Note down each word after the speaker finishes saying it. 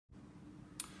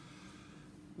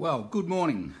Well, good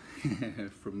morning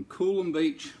from Coolum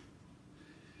Beach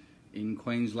in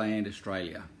Queensland,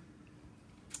 Australia.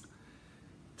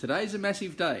 Today's a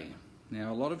massive day.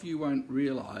 Now, a lot of you won't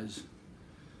realise,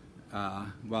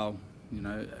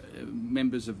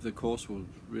 members of the course will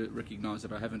recognise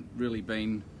that I haven't really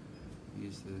been.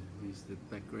 Here's the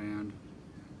background.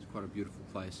 It's quite a beautiful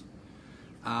place.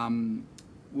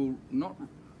 Will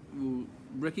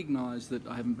recognise that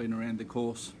I haven't been around the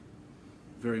course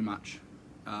very much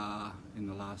in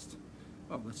the last,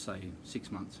 well, let's say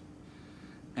 6 months.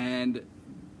 And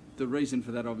the reason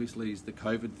for that obviously is the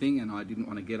COVID thing, and I didn't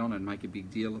want to get on and make a big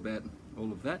deal about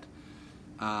all of that.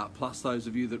 Plus, those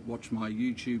of you that watch my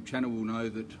YouTube channel will know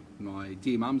that my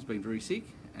dear mum's been very sick,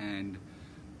 and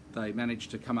they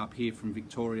managed to come up here from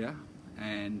Victoria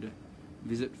and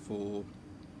visit for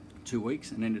 2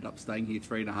 weeks and ended up staying here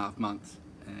 3.5 months,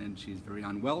 and she's very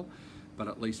unwell, but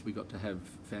at least we got to have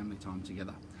family time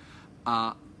together.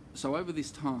 So over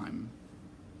this time,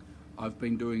 I've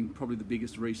been doing probably the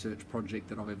biggest research project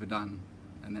that I've ever done,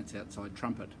 and that's outside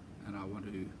Trumpet, and I want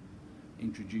to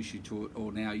introduce you to it.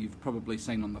 Or now you've probably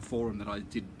seen on the forum that I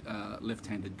did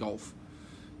left-handed golf,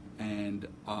 and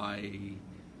I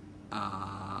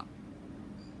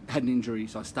had an injury,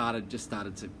 so I just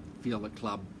started to feel the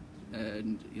club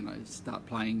and start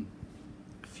playing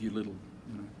a few little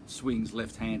swings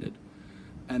left-handed,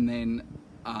 and then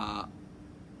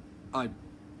I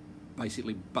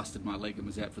basically busted my leg and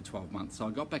was out for 12 months. So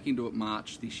I got back into it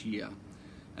March this year,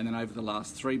 and then over the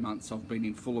last 3 months I've been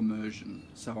in full immersion.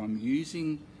 So I'm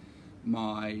using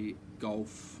my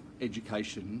golf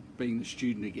education, being the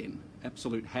student again,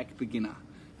 absolute hack beginner,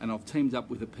 and I've teamed up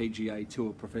with a PGA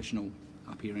Tour professional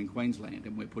up here in Queensland,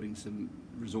 and we're putting some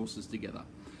resources together.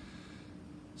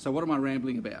 So what am I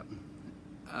rambling about?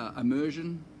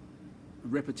 Immersion,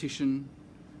 repetition,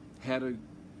 how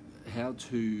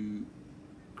to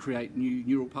create new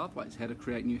neural pathways, how to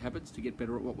create new habits to get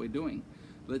better at what we're doing.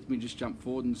 Let me just jump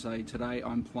forward and say today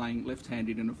I'm playing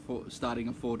left-handed in starting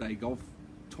a 4-day golf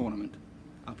tournament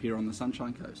up here on the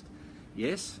Sunshine Coast.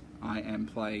 Yes, I am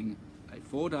playing a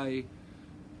 4-day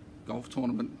golf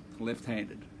tournament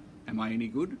left-handed. Am I any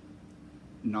good?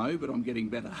 No, but I'm getting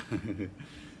better.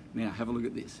 Now have a look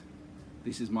at this.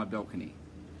 This is my balcony.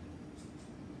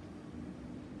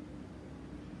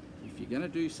 If you're going to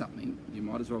do something, you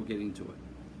might as well get into it.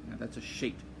 Now that's a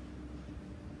sheet,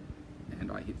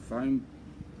 and I hit foam.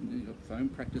 You've got foam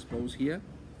practice balls here,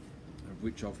 of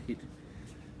which I've hit.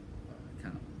 I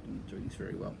don't do this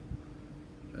very well.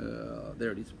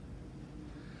 There it is.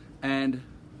 And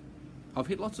I've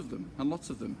hit lots of them,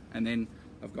 and then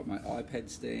I've got my iPad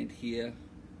stand here,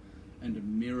 and a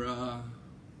mirror.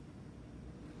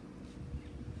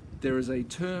 There is a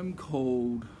term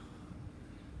called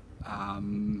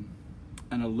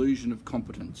an illusion of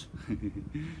competence.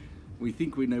 We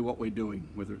think we know what we're doing,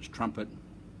 whether it's trumpet,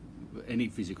 any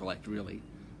physical act really,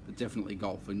 but definitely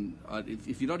golf. And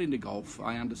if you're not into golf,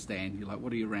 I understand. You're like,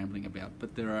 what are you rambling about?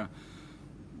 But there are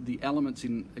the elements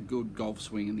in a good golf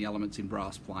swing and the elements in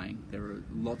brass playing. There are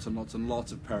lots and lots and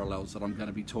lots of parallels that I'm going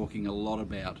to be talking a lot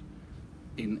about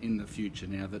in the future,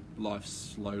 now that life's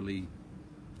slowly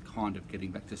kind of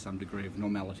getting back to some degree of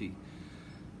normality.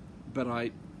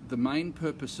 But the main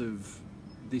purpose of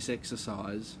this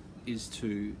exercise is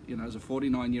to, as a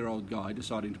 49-year-old guy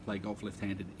deciding to play golf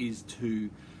left-handed, is to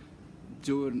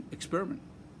do an experiment.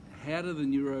 How do the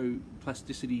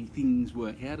neuroplasticity things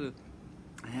work? How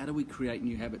do we create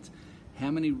new habits? How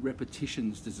many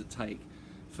repetitions does it take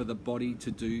for the body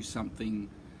to do something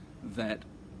that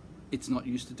it's not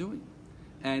used to doing?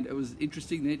 And it was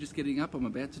interesting there, just getting up. I'm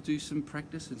about to do some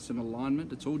practice and some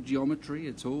alignment. It's all geometry.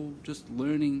 It's all just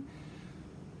learning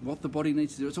what the body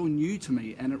needs to do. It's all new to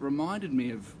me, and it reminded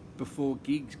me of before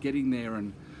gigs, getting there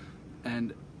and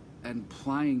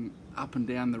playing up and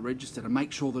down the register to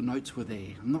make sure the notes were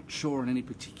there. I'm not sure on any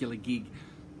particular gig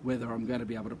whether I'm going to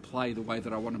be able to play the way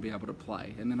that I want to be able to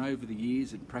play. And then over the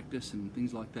years and practice and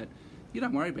things like that, you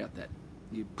don't worry about that.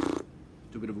 You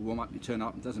do a bit of a warm-up, you turn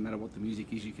up, it doesn't matter what the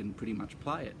music is, you can pretty much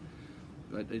play it.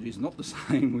 But it is not the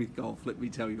same with golf, let me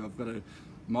tell you. I've got to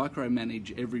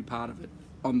micromanage every part of it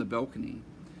on the balcony.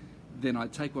 Then I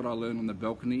take what I learn on the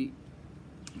balcony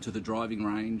to the driving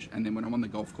range, and then when I'm on the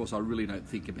golf course I really don't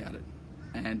think about it.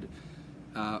 And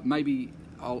maybe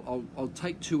I'll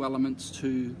take 2 elements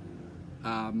to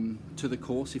the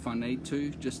course if I need to,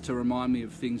 just to remind me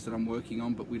of things that I'm working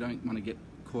on, but we don't want to get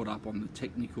caught up on the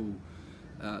technical.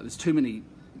 There's too many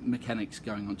mechanics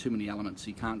going on, too many elements, so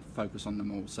you can't focus on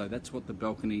them all. So that's what the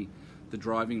balcony, the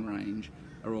driving range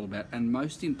are all about. And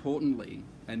most importantly,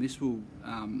 and this will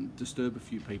disturb a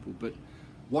few people, but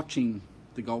watching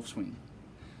the golf swing.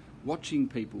 watching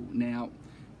people. Now,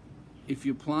 if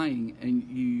you're playing and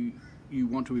you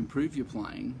want to improve your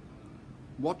playing,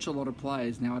 watch a lot of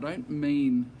players. Now, I don't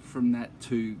mean from that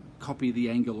to copy the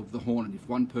angle of the horn, and if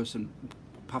one person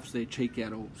puffs their cheek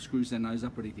out or screws their nose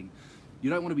up or anything, you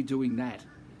don't want to be doing that.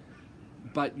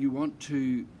 But you want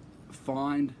to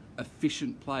find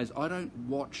efficient players. I don't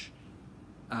watch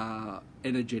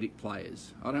energetic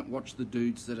players. I don't watch the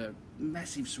dudes that are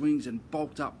massive swings and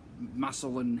bulked up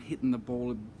muscle and hitting the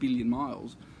ball a billion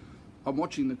miles. I'm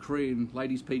watching the Korean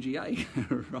ladies PGA,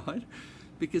 right?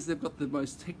 Because they've got the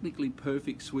most technically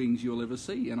perfect swings you'll ever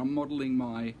see, and I'm modelling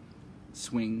my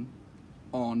swing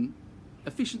on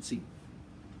efficiency.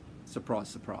 Surprise,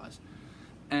 surprise.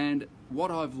 And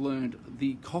what I've learned,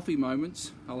 the coffee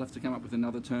moments, I'll have to come up with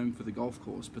another term for the golf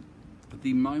course, but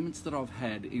the moments that I've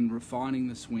had in refining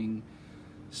the swing,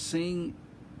 seeing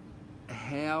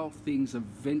how things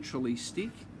eventually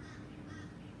stick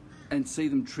and see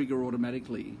them trigger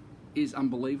automatically is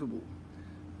unbelievable.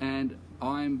 And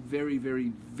I'm very,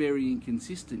 very, very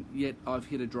inconsistent, yet I've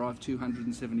hit a drive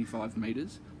 275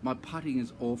 metres. My putting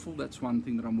is awful. That's one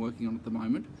thing that I'm working on at the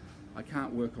moment. I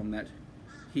can't work on that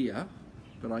here,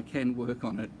 but I can work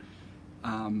on it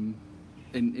on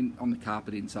the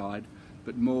carpet inside,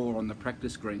 but more on the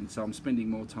practice green. So I'm spending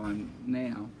more time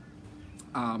now.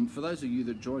 For those of you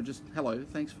that joined, just hello,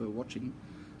 thanks for watching.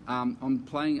 I'm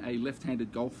playing a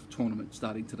left-handed golf tournament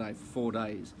starting today for 4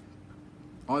 days.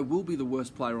 I will be the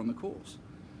worst player on the course,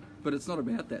 but it's not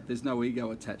about that. There's no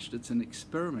ego attached. It's an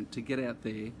experiment to get out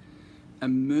there,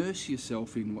 immerse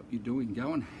yourself in what you're doing,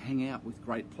 go and hang out with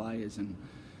great players, and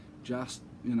just,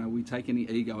 you know, we take any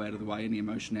ego out of the way, any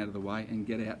emotion out of the way, and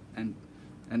get out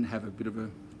and have a bit of a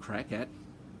crack at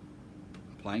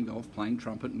playing golf, playing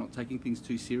trumpet, not taking things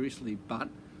too seriously, but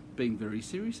being very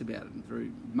serious about it and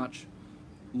very much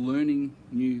learning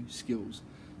new skills.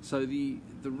 So the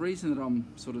reason that I'm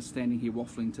sort of standing here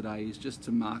waffling today is just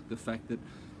to mark the fact that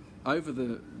over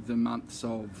the months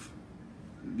of,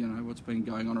 you know, what's been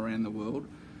going on around the world,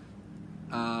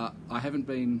 I haven't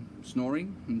been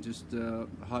snoring and just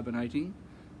hibernating.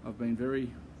 I've been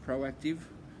very proactive.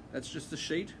 That's just the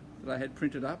sheet that I had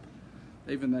printed up,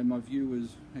 even though my view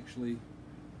was actually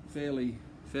fairly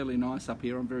nice up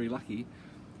here. I'm very lucky,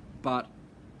 but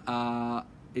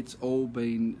it's all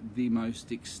been the most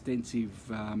extensive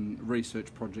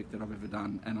research project that I've ever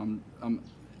done, and I'm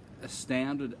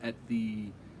astounded at the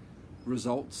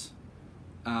results.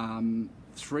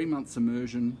 3 months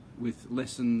immersion with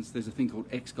lessons. There's a thing called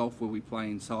X Golf where we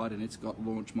play inside, and it's got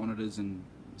launch monitors and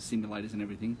simulators and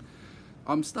everything.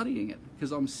 I'm studying it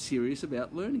because I'm serious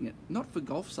about learning it, not for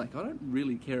golf's sake. I don't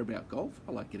really care about golf.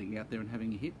 I like getting out there and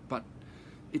having a hit, but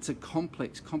it's a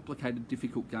complex, complicated,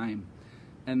 difficult game.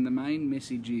 And the main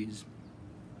message is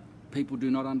people do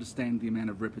not understand the amount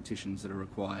of repetitions that are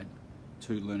required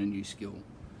to learn a new skill,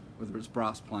 whether it's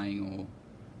brass playing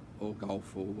or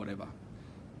golf or whatever.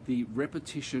 The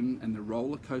repetition and the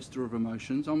roller coaster of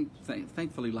emotions. I'm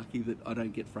thankfully lucky that I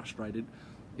don't get frustrated.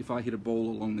 If I hit a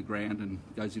ball along the ground and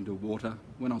goes into water,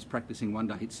 when I was practicing one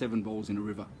day, I hit 7 balls in a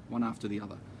river, one after the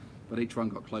other, but each one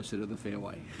got closer to the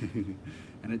fairway.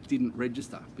 And it didn't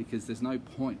register because there's no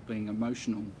point being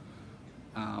emotional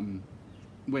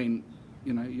when,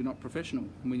 you know, you're not professional.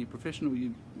 When you're professional,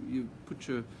 you put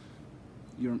your,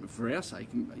 for our sake,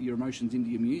 your emotions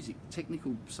into your music.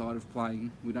 Technical side of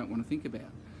playing, we don't want to think about.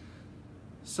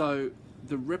 So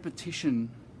the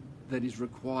repetition that is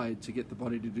required to get the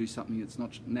body to do something it's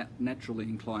not naturally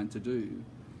inclined to do,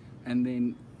 and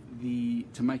then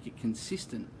to make it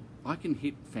consistent. I can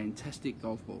hit fantastic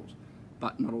golf balls,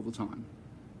 but not all the time.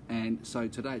 And so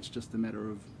today it's just a matter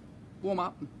of warm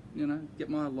up, you know, get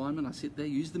my alignment. I sit there,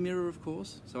 use the mirror, of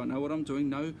course, so I know what I'm doing.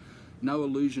 No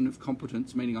illusion of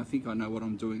competence, meaning I think I know what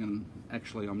I'm doing and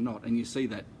actually I'm not. And you see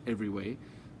that everywhere.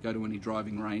 Go to any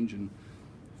driving range and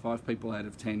 5 people out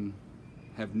of 10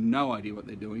 have no idea what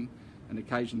they're doing. And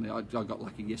occasionally, I got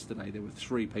lucky yesterday, there were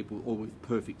 3 people all with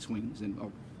perfect swings, and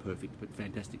perfect but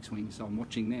fantastic swings, so I'm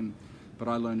watching them. But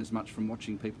I learn as much from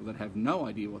watching people that have no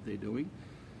idea what they're doing.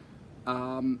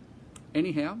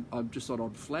 Anyhow, I just thought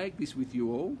I'd flag this with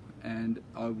you all, and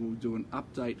I will do an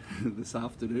update this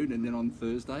afternoon and then on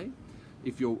Thursday.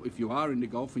 If you are into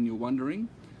golf and you're wondering,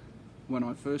 when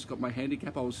I first got my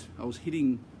handicap, I was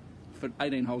hitting for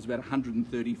 18 holes about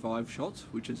 135 shots,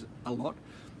 which is a lot,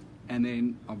 and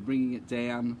then I'm bringing it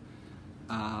down.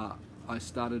 I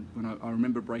started when I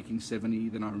remember breaking 70,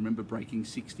 then I remember breaking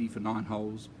 60 for 9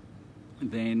 holes.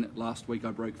 Then last week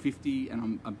I broke 50, and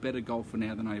I'm a better golfer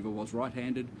now than I ever was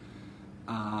right-handed.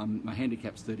 My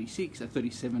handicap's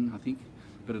 37 I think,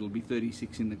 but it'll be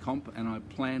 36 in the comp, and I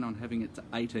plan on having it to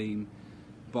 18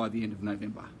 by the end of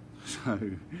November. So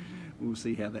we'll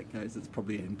see how that goes. It's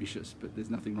probably ambitious, but there's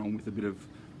nothing wrong with a bit of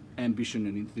ambition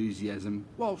and enthusiasm.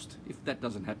 Whilst if that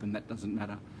doesn't happen, that doesn't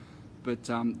matter. But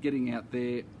getting out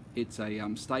there, it's a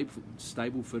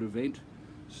stable foot event,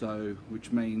 so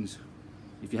which means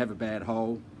if you have a bad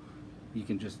hole, you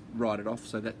can just write it off.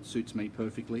 So that suits me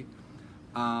perfectly.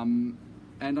 And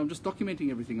I'm just documenting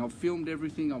everything. I've filmed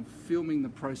everything. I'm filming the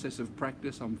process of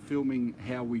practice. I'm filming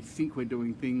how we think we're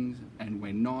doing things and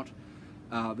we're not.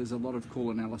 There's a lot of cool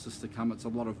analysis to come. It's a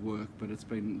lot of work, but it's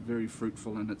been very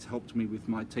fruitful, and it's helped me with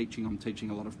my teaching. I'm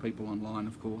teaching a lot of people online,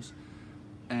 of course.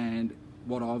 And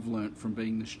what I've learnt from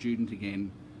being the student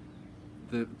again,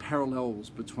 the parallels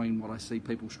between what I see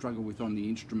people struggle with on the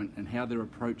instrument and how they're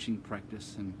approaching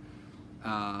practice, and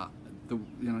the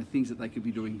things that they could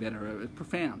be doing better are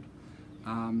profound.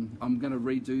 I'm going to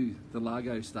redo the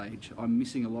Largo stage. I'm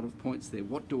missing a lot of points there.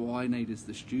 What do I need as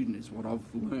the student is what I've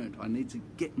learnt. I need to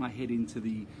get my head into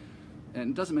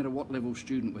and it doesn't matter what level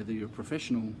student, whether you're a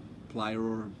professional player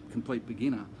or a complete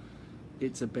beginner,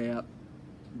 it's about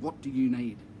what do you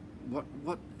need?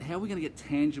 How are we going to get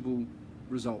tangible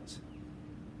results?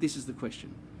 This is the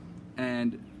question.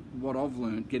 And what I've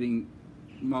learnt, getting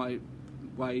my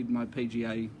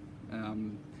PGA,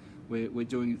 we're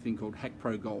doing a thing called Hack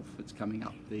Pro Golf. It's coming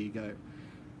up. There you go.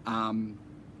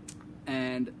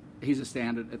 And he's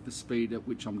astounded at the speed at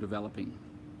which I'm developing,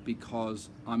 because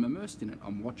I'm immersed in it.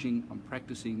 I'm watching, I'm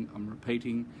practicing, I'm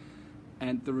repeating,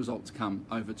 and the results come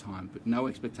over time, but no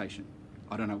expectation.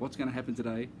 I don't know what's going to happen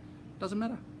today. Doesn't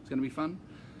matter. It's going to be fun.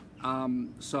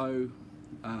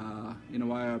 In a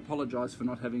way, I apologise for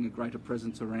not having a greater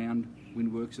presence around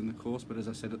Windworks in the course, but as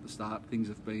I said at the start, things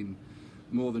have been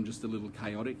more than just a little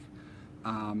chaotic.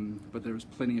 But there is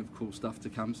plenty of cool stuff to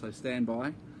come, so stand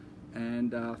by.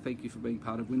 And thank you for being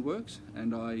part of Windworks,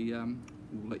 and I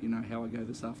will let you know how I go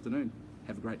this afternoon.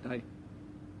 Have a great day.